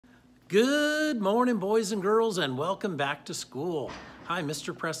Good morning, boys and girls, and welcome back to school. Hi,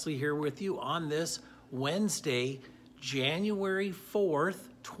 Mr. Presley here with you on this Wednesday, January 4th,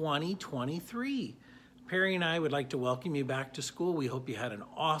 2023. Perry and I would like to welcome you back to school. We hope you had an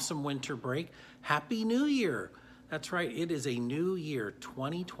awesome winter break. Happy New Year. That's right, it is a new year,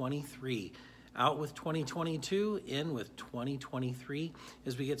 2023. Out with 2022, in with 2023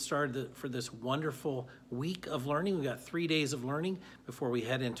 as we get started for this wonderful week of learning. We've got 3 days of learning before we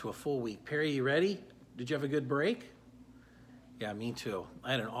head into a full week. Perry, you ready? Did you have a good break? Yeah, me too.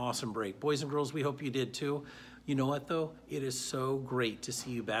 I had an awesome break. Boys and girls, we hope you did too. You know what though? It is so great to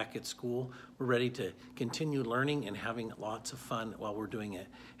see you back at school. We're ready to continue learning and having lots of fun while we're doing it.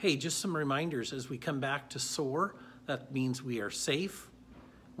 Hey, just some reminders as we come back to SOAR. That means we are safe.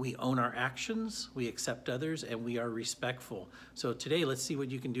 We own our actions, we accept others, and we are respectful. So today, let's see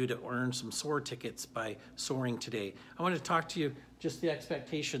what you can do to earn some SOAR tickets by soaring today. I want to talk to you just the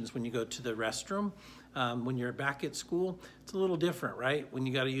expectations when you go to the restroom. When you're back at school, it's a little different, right? When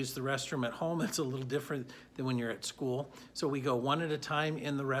you got to use the restroom at home, it's a little different than when you're at school. So we go one at a time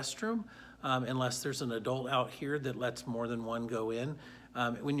in the restroom, unless there's an adult out here that lets more than one go in.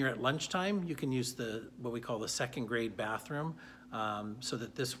 When you're at lunchtime, you can use what we call the second grade bathroom. So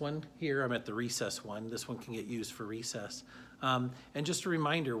that this one here, I'm at the recess one, this one can get used for recess. And just a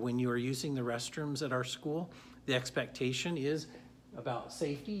reminder, when you are using the restrooms at our school, the expectation is about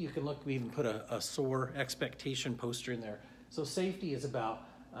safety. You can look, we even put a SOAR expectation poster in there. So safety is about,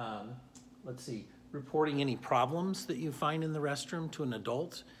 let's see, reporting any problems that you find in the restroom to an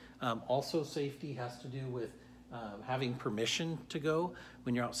adult. Also safety has to do with having permission to go.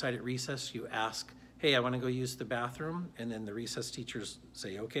 When you're outside at recess, you ask, hey, I want to go use the bathroom, and then the recess teachers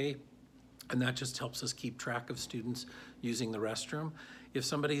say, okay, and that just helps us keep track of students using the restroom. If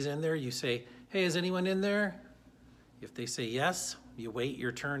somebody's in there, you say, hey, is anyone in there? If they say yes, you wait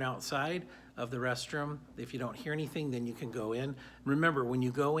your turn outside of the restroom. If you don't hear anything, then you can go in. Remember, when you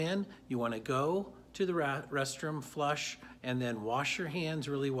go in, you want to go to the restroom, flush, and then wash your hands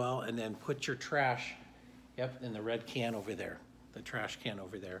really well, and then put your trash, in the red can over there, the trash can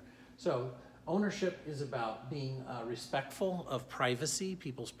over there. So ownership is about being respectful of privacy,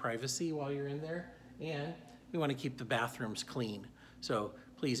 people's privacy while you're in there, and we want to keep the bathrooms clean. So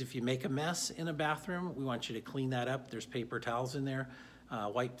please, if you make a mess in a bathroom, we want you to clean that up. There's paper towels in there.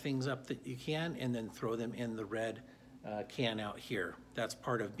 Wipe things up that you can, and then throw them in the red can out here. That's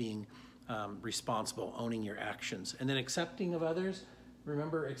part of being responsible, owning your actions. And then accepting of others.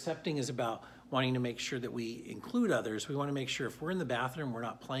 Remember, accepting is about wanting to make sure that we include others. We want to make sure if we're in the bathroom, we're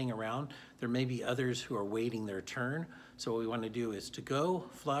not playing around. There may be others who are waiting their turn. So what we want to do is to go,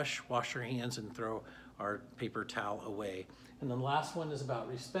 flush, wash our hands, and throw our paper towel away. And then the last one is about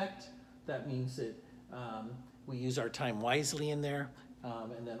respect. That means that we use our time wisely in there.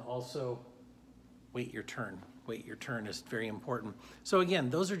 And then also wait your turn. Wait your turn is very important. So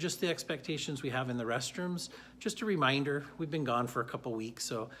again, those are just the expectations we have in the restrooms. Just a reminder, we've been gone for a couple weeks,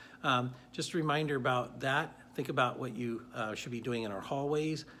 so just a reminder about that. Think about what you should be doing in our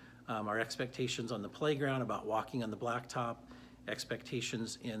hallways, our expectations on the playground, about walking on the blacktop,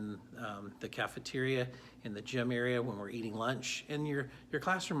 expectations in the cafeteria, in the gym area when we're eating lunch, and your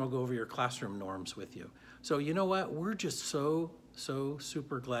classroom will go over your classroom norms with you. So you know what, we're just so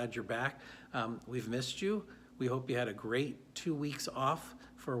super glad you're back. We've missed you. We hope you had a great 2 weeks off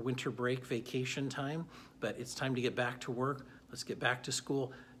for winter break vacation time, but it's time to get back to work. Let's get back to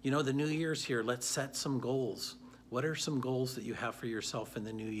school. You know, the new year's here. Let's set some goals. What are some goals that you have for yourself in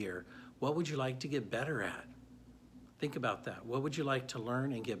the new year? What would you like to get better at? Think about that. What would you like to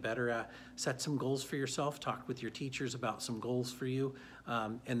learn and get better at? Set some goals for yourself. Talk with your teachers about some goals for you.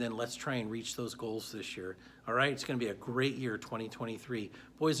 And then let's try and reach those goals this year. All right, it's going to be a great year, 2023.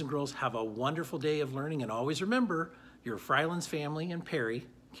 Boys and girls, have a wonderful day of learning. And always remember, your Fryelands family and Perry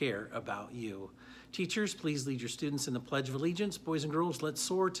care about you. Teachers, please lead your students in the Pledge of Allegiance. Boys and girls, let's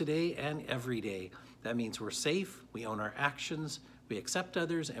soar today and every day. That means we're safe, we own our actions, we accept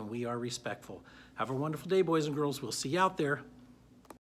others, and we are respectful. Have a wonderful day, boys and girls. We'll see you out there.